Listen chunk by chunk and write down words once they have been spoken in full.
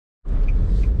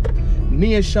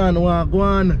Nation,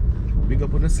 wagwan. Big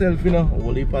up on yourself, you know.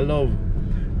 Whole heap of love.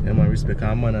 Yeah, man, respect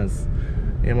our manners.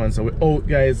 Yeah, man, so we out,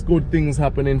 guys. Good things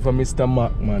happening for Mr.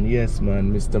 Mark, man. Yes,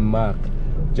 man, Mr. Mark.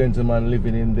 Gentleman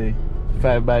living in the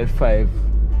 5x5.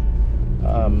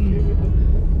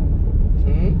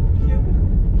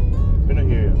 We don't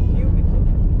hear you.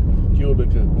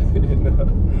 Cubicle.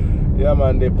 Yeah,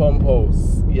 man, the pump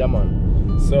house. Yeah,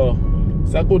 man. So,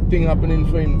 it's a good thing happening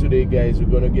for him today, guys. We're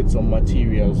gonna get some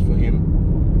materials for him.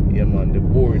 Yeah, man, the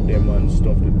board them and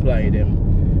stuff, the ply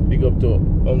them. Big up to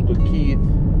Uncle Keith.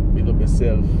 Big up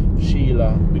yourself,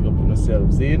 Sheila. Big up on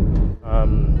yourself. See?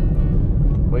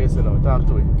 What you say now? Talk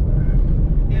to it.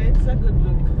 Yeah, it's a good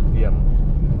look. Yeah.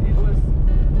 It was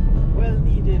well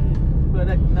needed, but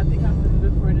nothing happens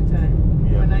before the time.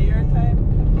 Yeah. When I your time,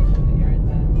 your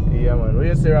time. Yeah, man. What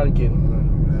you say, Rankin?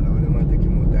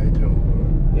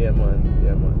 Yeah, man.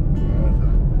 Yeah, man.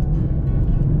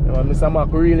 Yeah, man. Mr. Mac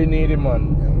really need it,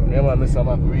 man. Yeah, man. Mr.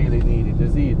 Mac really need it. You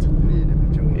see it?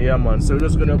 Yeah, man. So we're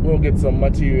just gonna go get some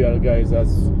material, guys,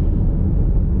 as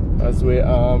we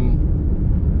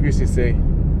Chrissy say.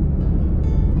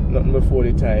 Nothing before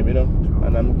the time, you know.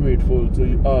 And I'm grateful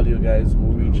to all you guys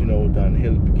who reaching out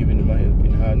and giving him a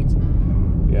helping hand.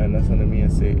 Yeah, and that's what I mean. I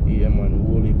say, yeah, man,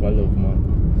 whole heap of love, man.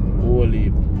 Whole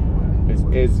heap. It's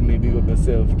Esme, big up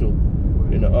yourself too.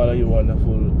 You know, all of you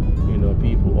wonderful, you know,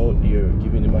 people out there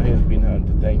giving him a helping hand.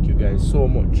 Thank you guys so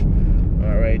much.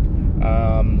 Alright.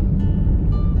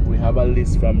 We have a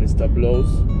list from Mr.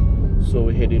 Blows. So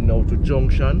we're heading now to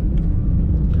Junction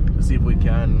to see if we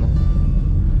can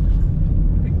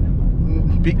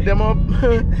pick them up.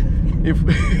 if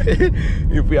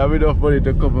we have enough money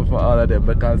to cover for all of them,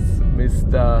 because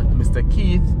Mr.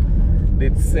 Keith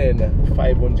did send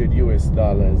 $500 US.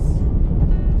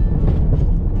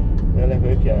 I like how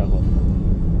you carry go.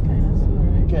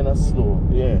 Kinda slow,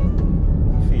 yeah.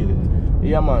 Feel it.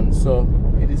 Yeah, man, so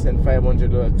he did send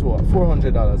 $500 to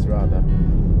 $400 rather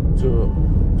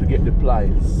to get the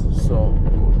plies. So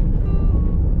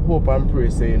hope and pray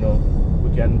say, you know, we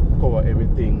can cover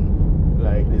everything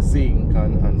like the zinc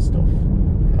and stuff.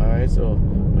 Alright, so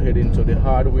we're heading to the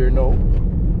hardware now.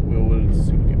 We will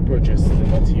purchase the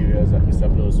materials that Mr.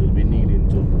 Blows will be needing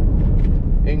to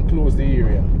enclose the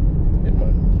area. Yeah,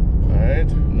 man.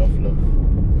 Alright, enough love.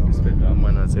 Respect our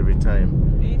manners every time.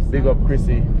 Big up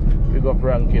Chrissy, big up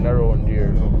Rankin around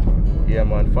here. Yeah,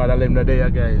 man. Father, let me there,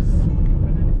 guys.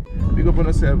 Big up on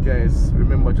yourself, guys.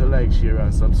 Remember to like, share,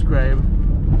 and subscribe.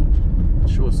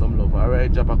 Show some love.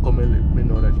 Alright, drop a comment, let me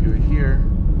know that you're here.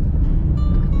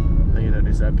 And you know,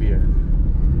 disappear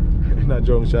in a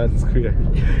Junction Square.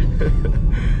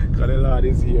 Because the Lord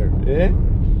is here. Eh?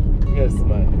 Yes,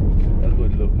 man. A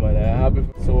good look, man.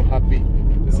 I'm so happy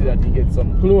to see that you get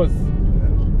some clothes.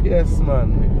 Yes,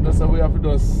 man. That's how we have to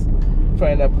just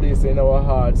find a place in our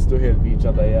hearts to help each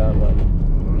other, yeah, man.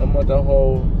 No matter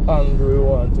how angry we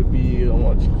want to be, how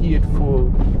much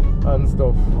hateful and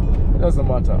stuff, it doesn't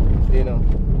matter, you know.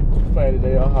 Find it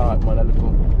in your heart, man, a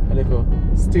little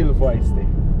still voice there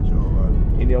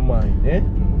in your mind, eh?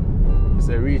 You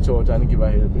say reach out and give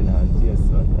a helping hand. Yes,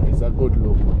 man. It's a good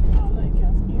look. I like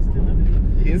instant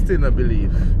belief. Instant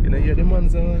belief. You know, you're the man,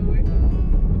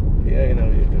 man. Yeah, you know,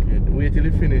 wait till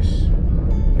you finish.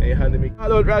 And you hand me.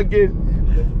 Hello, Dragon.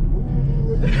 Yes.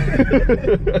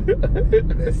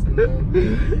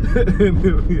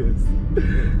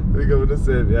 We come to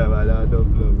say, yeah, man,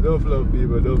 enough love,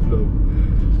 people, enough love.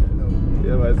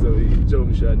 Yeah, man, so we in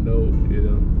Junction now, you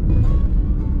know.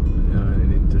 Yeah,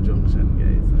 and into Junction,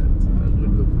 guys. That's a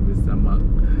good look for Mr. Mac.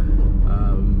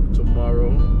 Tomorrow,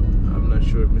 I'm not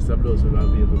sure if Mr. Blows will be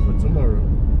available for tomorrow,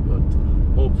 but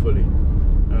hopefully.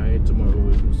 Alright, tomorrow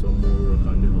we'll do some more work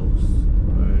on the house.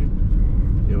 Alright.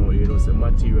 You know, some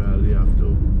material, you have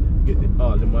to get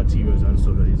all the materials and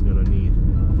stuff that he's gonna need.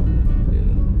 You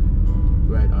know,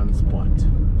 right on spot. So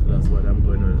that's what I'm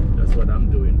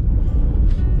doing.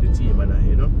 The team and I,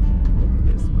 you know.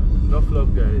 Yes, man. Enough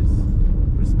love, guys.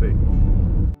 Respect.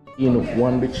 In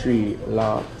 1B3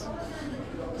 lot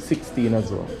 16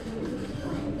 as well.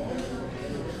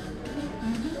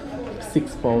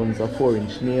 6 pounds of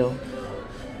 4-inch nail.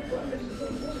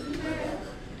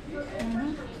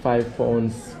 5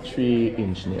 pounds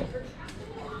 3-inch nail.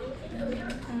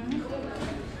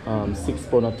 6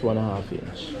 pounds of 2.5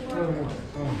 inch.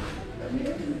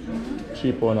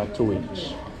 3 pounds of 2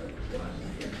 inch.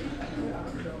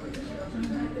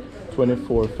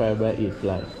 24 5x8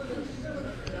 ply.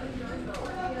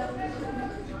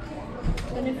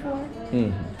 24?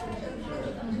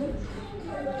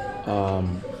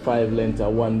 5 length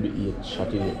of 1B8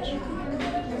 shot each.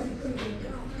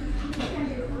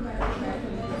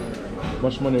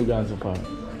 Much money we got so far?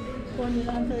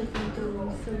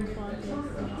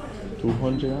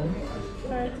 213,746.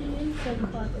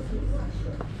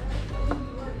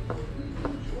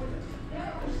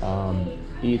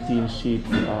 18 sheets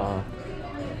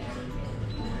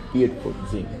 8-foot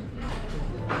zinc.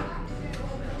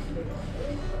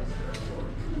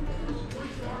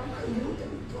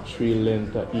 Three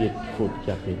length 8-foot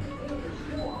capping.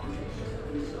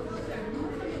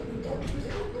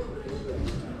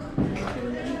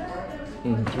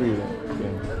 3 length,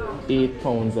 yeah. 8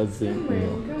 pounds of zinc.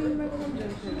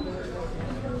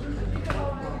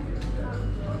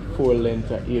 4 length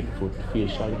 8-foot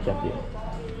facial capping.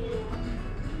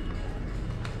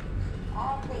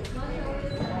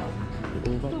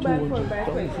 Over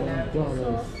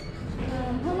 $200,000.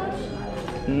 How much?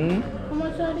 How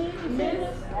much are they?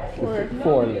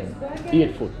 4 length,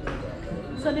 8-foot.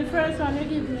 So the first one you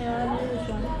give me and this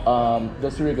one?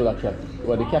 Just a regular cap.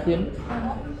 What the capping?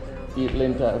 8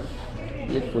 length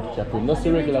 8-foot capping. Just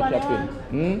a regular capping.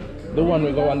 The one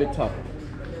we go on the top.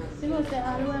 You must say,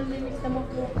 well, they mix them up.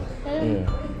 Yeah.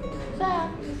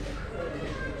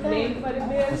 Name for the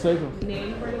bill. What's that?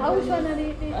 Name for the bill. Which one are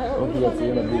they? Okay, that's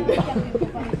the other bill.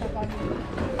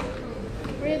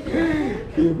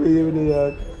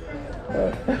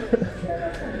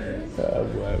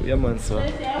 Boy. Yeah, man, so.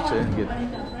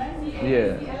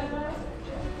 Yeah.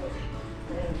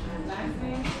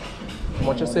 How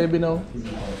much you say be now?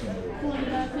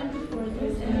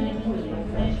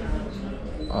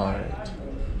 Alright.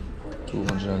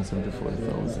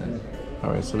 274,000.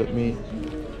 Alright, so let me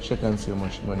check and see how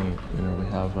much money we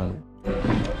have. And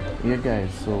yeah,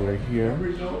 guys, so we're here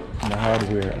in the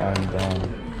hardware, and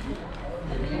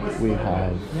we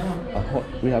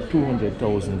have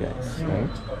 200,000, guys,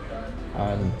 right?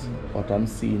 And what I'm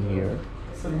seeing here,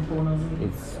 it's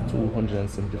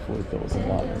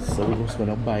 $274,000. So we're just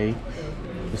gonna buy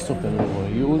the stuff that we're gonna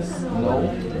use now,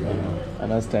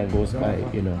 and as time goes by,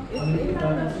 we can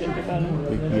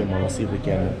see if we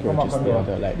can purchase the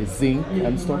other, like the zinc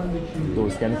and stuff.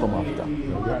 Those can come after.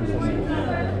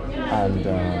 And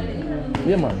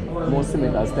yeah, man, more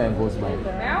cement as time goes by.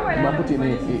 I'm gonna put in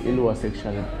a lower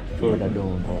section further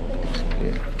down.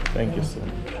 Yeah, thank you, sir.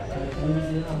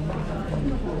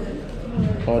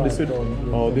 Oh, this would.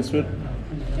 Oh, this would.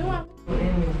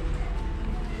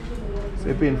 So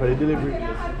you're paying for the delivery?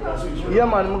 Yeah,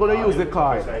 man, I'm gonna use the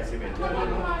card.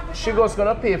 She goes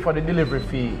gonna pay for the delivery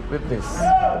fee with this.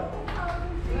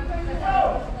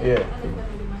 Yeah.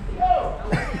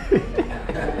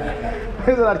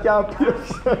 So that can't pay.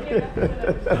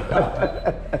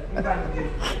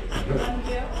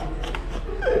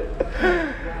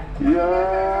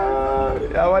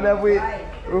 Yeah, whenever we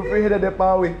headed the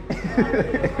power.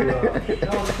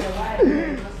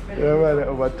 Yeah, man,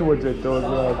 over 200,000,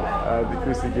 and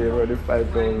Chrissy gave her the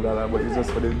 $5,000, but it's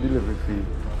just for the delivery fee.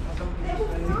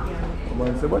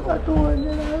 Man said, but I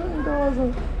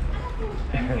 200,000.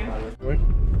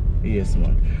 Yes,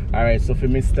 man. Alright, so for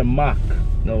Mr. Mac,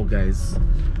 now guys,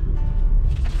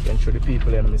 you can show the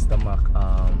people in Mr. Mac,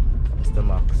 Mr.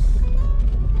 Mac's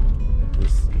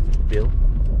receipt bill.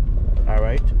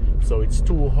 Alright, so it's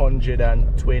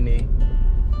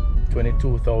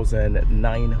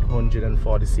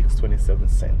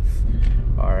 $22,946.27.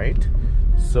 Alright,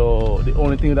 so the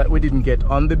only thing that we didn't get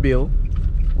on the bill,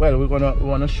 well, we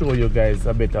wanna show you guys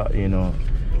a better,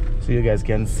 so you guys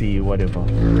can see whatever.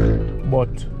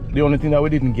 But the only thing that we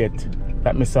didn't get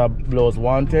that Mr. Blows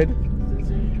wanted,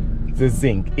 the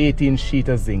zinc, 18 sheet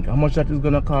of zinc. How much that is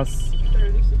gonna cost?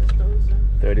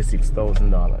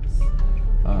 $36,000.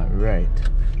 Alright,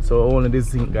 so only the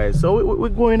zinc, guys. So we're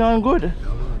going on good.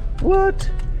 What?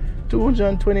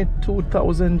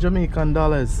 222,000 Jamaican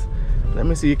dollars. Let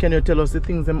me see, can you tell us the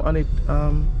things them on it?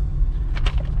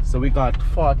 So we got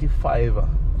 45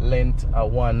 length,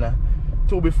 1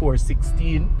 2 before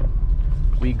 16.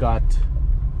 We got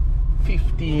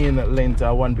 15 length,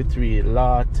 1 B3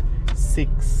 lot,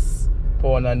 6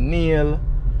 pound a nail,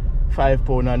 5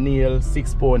 pound a nail,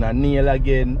 6 pound a nail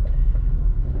again,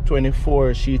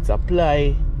 24 sheets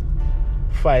apply,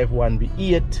 5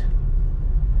 1B8.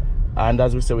 And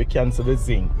as we say, we cancel the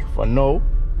zinc for now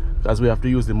because we have to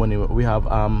use the money. We have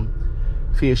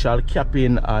facial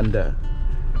capping and the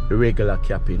regular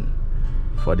capping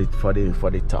for the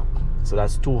top. So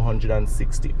that's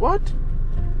 260. What?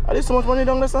 Are there so much money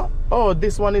down there, sir? Oh,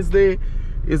 this one is the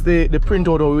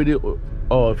printout already.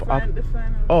 Oh, the final.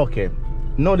 Okay.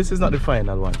 No, this is not the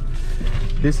final one.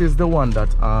 This is the one that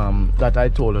that I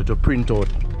told her to print out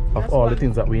of all the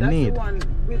things that we need. That's the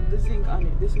one with the zinc on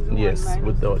it. This is the yes, one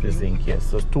without the zinc. Yes,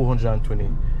 so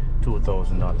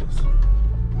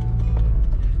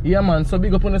 $222,000. Yeah man, so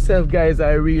big up on yourself guys.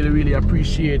 I really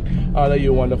appreciate all of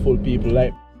you wonderful people.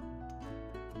 Like